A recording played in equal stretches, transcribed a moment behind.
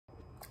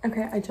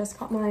Okay, I just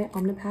got my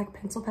Omnipack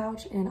pencil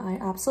pouch and I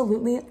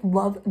absolutely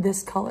love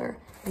this color.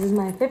 This is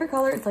my favorite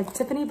color. It's like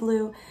Tiffany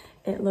blue.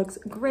 It looks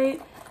great.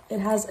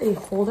 It has a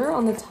holder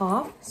on the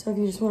top. So if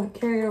you just want to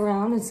carry it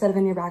around instead of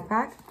in your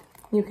backpack,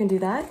 you can do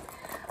that.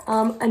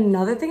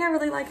 Another thing I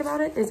really like about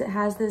it is it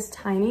has this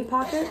tiny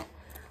pocket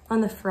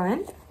on the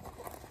front.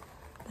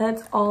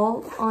 That's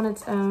all on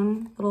its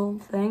own little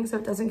thing, so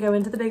it doesn't go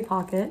into the big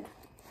pocket.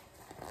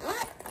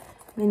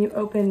 Then you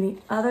open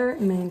the other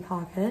main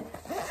pocket.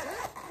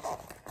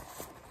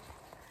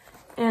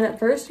 And at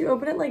first you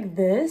open it like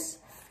this,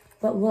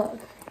 but look,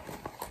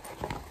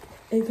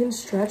 it can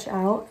stretch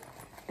out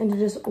into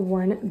just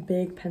one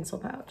big pencil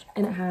pouch.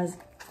 And it has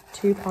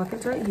two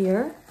pockets right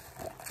here.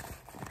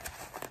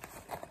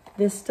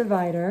 This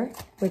divider,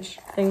 which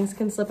things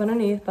can slip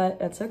underneath, but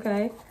it's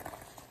okay.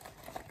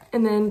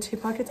 And then two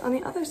pockets on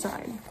the other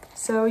side.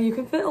 So you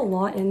can fit a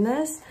lot in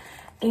this.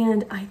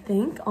 And I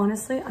think,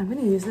 honestly, I'm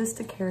gonna use this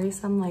to carry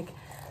some like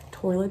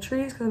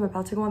toiletries because I'm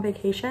about to go on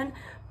vacation.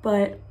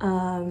 But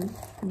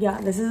yeah,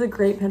 this is a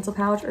great pencil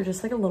pouch or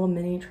just like a little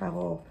mini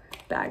travel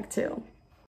bag too.